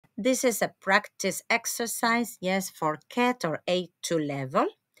This is a practice exercise, yes, for CAT or A2 level.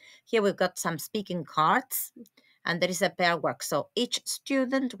 Here we've got some speaking cards, and there is a pair work. So each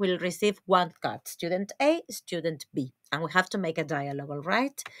student will receive one card, student A, student B, and we have to make a dialogue, all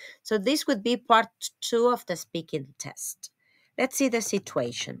right? So this would be part 2 of the speaking test. Let's see the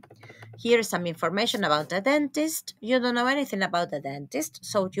situation. Here's some information about the dentist. You don't know anything about the dentist,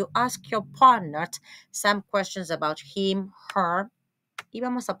 so you ask your partner some questions about him, her, y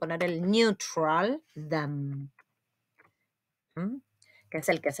vamos a poner el neutral, them, que es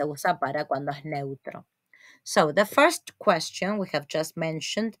el que se usa para cuando es neutro. So the first question we have just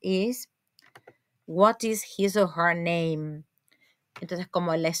mentioned is, what is his or her name? Entonces,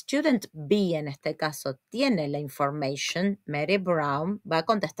 como el student B en este caso tiene la information, Mary Brown va a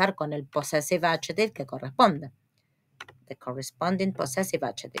contestar con el possessive adjective que corresponde. The corresponding possessive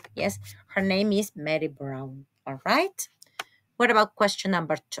adjective. Yes, her name is Mary Brown. All right. What about question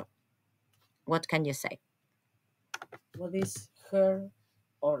number 2? What can you say? What is her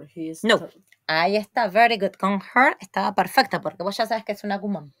or his? No. Ahí está, very good. Con her estaba perfecta porque vos ya sabes que es una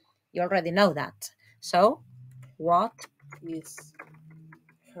woman. You already know that. So, what is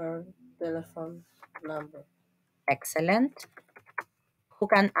her telephone number? Excellent. Who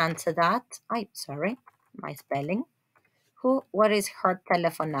can answer that? Sorry, my spelling. What is her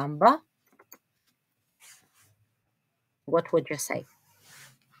telephone number? What would you say?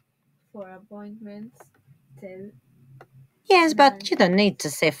 For appointments, tell. Yes, but you don't need to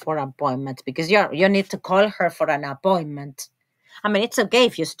say for appointment because you need to call her for an appointment. I mean, it's okay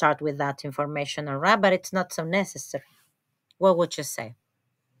if you start with that information, all right, but it's not so necessary. What would you say?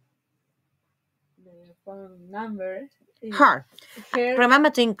 The phone number. Her.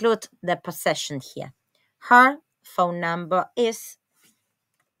 Remember to include the possession here. Her phone number is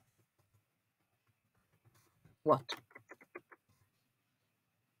what?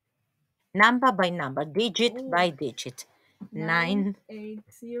 Number by number, digit by digit. 980.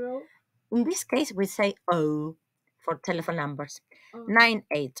 In this case, we say O for telephone numbers.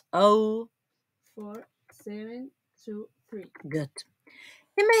 980. 4723. Good.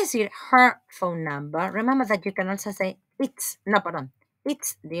 En vez de decir her phone number, remember that you can also say it's. No, pardon.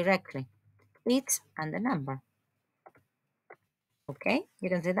 It's directly. It's and the number. Okay? You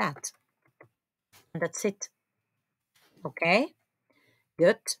can say that. And that's it. Okay?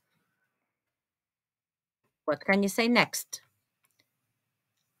 Good. What can you say next?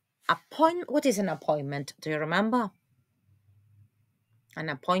 What is an appointment? Do you remember? An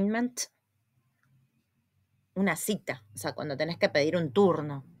appointment. Una cita. O sea, cuando tenés que pedir un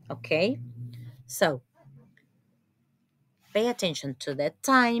turno. Okay? So, pay attention to the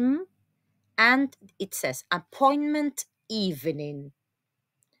time. And it says appointment evening.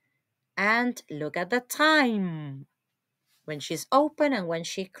 And look at the time. When she's open and when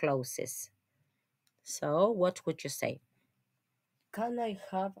she closes. So, what would you say? Can I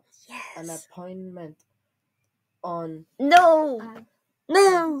have an appointment on? No.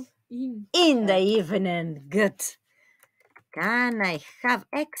 In the evening. Good. Can I have?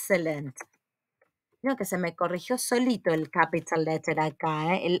 Excellent. No, que se me corrigió solito el capital letter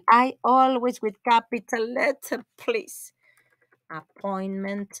acá, ¿eh? El I always with capital letter, please.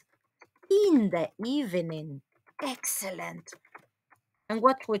 Appointment in the evening. Excellent. And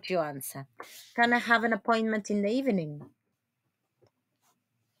what would you answer? Can I have an appointment in the evening?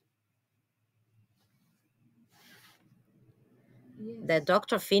 Yes. The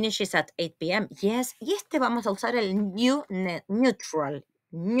doctor finishes at 8 p.m. Yes, y este vamos a usar el neutral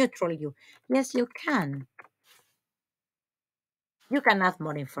you. Yes, you can. You can add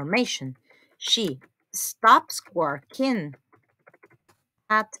more information. She stops working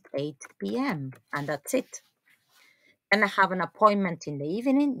at 8 p.m. and that's it. Can I have an appointment in the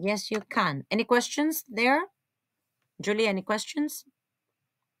evening? Yes, you can. Any questions there? Julie, any questions?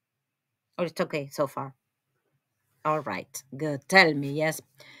 Or it's okay so far? All right, good. Tell me, yes.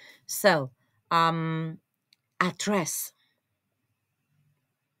 So, address.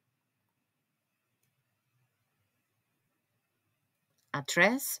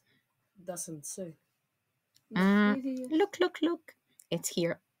 Address? Doesn't say. Look. It's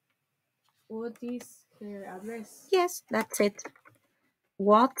here. What is her address? Yes, that's it.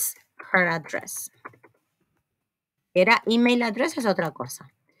 What's her address? Era email address, es otra cosa.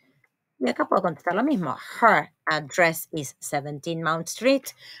 Y acá puedo contestar lo mismo. Her address is 17 Mount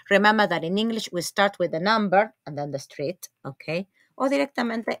Street. Remember that in English we start with the number and then the street, okay? O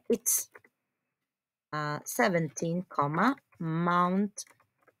directamente it's 17, Mount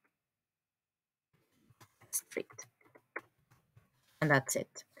Street. And that's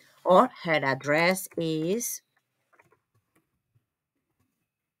it. Or her address is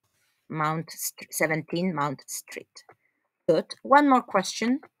 17 Mount Street. Good. One more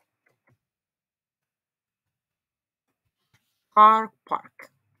question. Car park.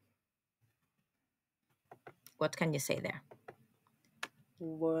 What can you say there?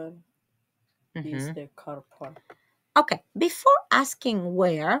 Where is the car park? Okay, before asking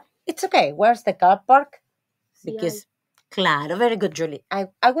where, it's okay. Where's the car park? Because, claro, very good, Julie. I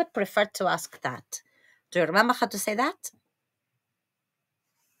would prefer to ask that. Do you remember how to say that?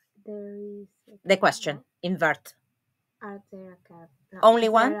 There is The question, invert. Are there a car? No, Only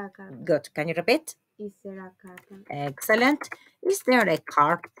is one? there a car park? Good. Can you repeat? Is there a car park? Excellent. Is there a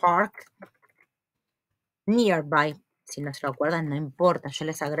car park nearby? Si no se lo acuerdan, no importa. Yo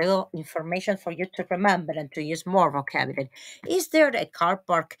les agrego information for you to remember and to use more vocabulary. Is there a car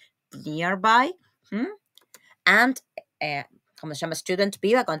park nearby? And, como se llama student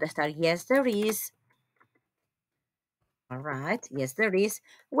B, va a contestar, yes, there is. All right, yes, there is.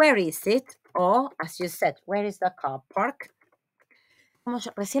 Where is it? Or, as you said, where is the car park? Como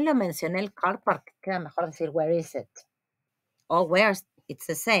recién lo mencioné, el car park, queda mejor decir, where is it? Or where's, it's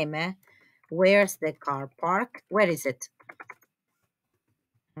the same, eh? Where's the car park? Where is it?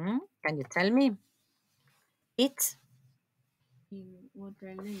 Can you tell me? It's In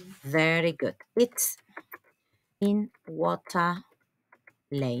Water Lane. very good. It's in Water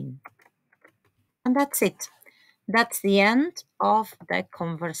Lane. And that's it. That's the end of the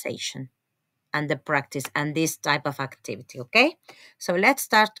conversation and the practice and this type of activity, okay? So let's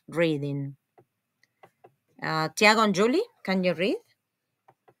start reading. Tiago and Julie, can you read?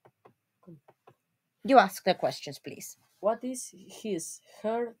 You ask the questions, please. What is his,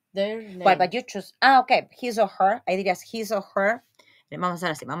 her, their name? Well, but you choose. Okay, his or her. Ahí dirías his or her. Vamos a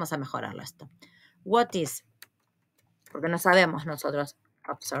hacer así, vamos a mejorarlo esto. What is? Porque no sabemos nosotros.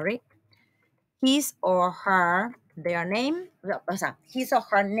 I'm sorry. His or her, their name. O sea, his or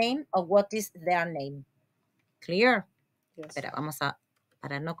her name, or what is their name. Clear? Yes. Espera, vamos a,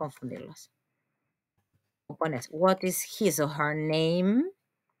 para no confundirlos. Pones, what is his or her name?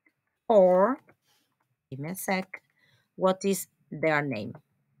 Or, give me a sec, what is their name?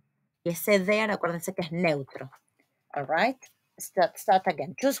 Y ese their, acuérdense que es neutro. All right? Start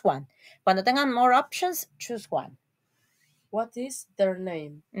again. Choose one. Cuando tengan more options, choose one. What is their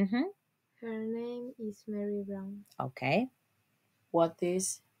name? Her name is Mary Brown. Okay. What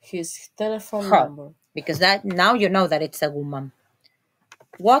is his telephone Her. number? Because that now you know that it's a woman.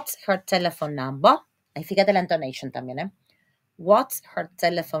 What's her telephone number? Ahí fíjate la intonation también, ¿eh? What's her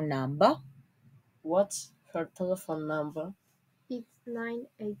telephone number? What's her telephone number? It's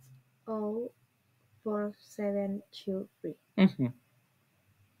 980-4723.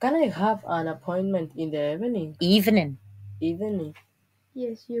 Can I have an appointment in the evening? Evening. Evening.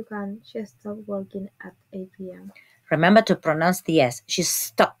 Yes, you can. She stopped working at 8 p.m. Remember to pronounce the S. She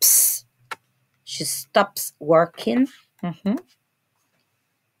stops. She stops working.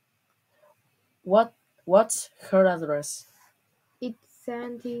 What's her address? It's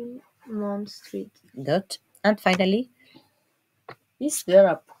 17 Mount Street. Good. And finally, Is there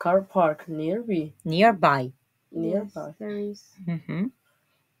a car park nearby? nearby. Nearby. Yes, there is.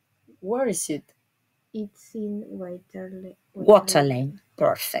 Where is it? It's in Water Lane.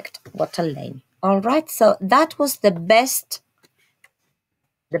 Perfect. Water Lane. All right. So that was the best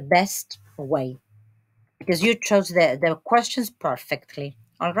way because you chose the questions perfectly.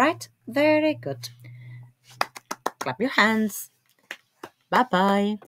 All right. Very good. Clap your hands. Bye-bye.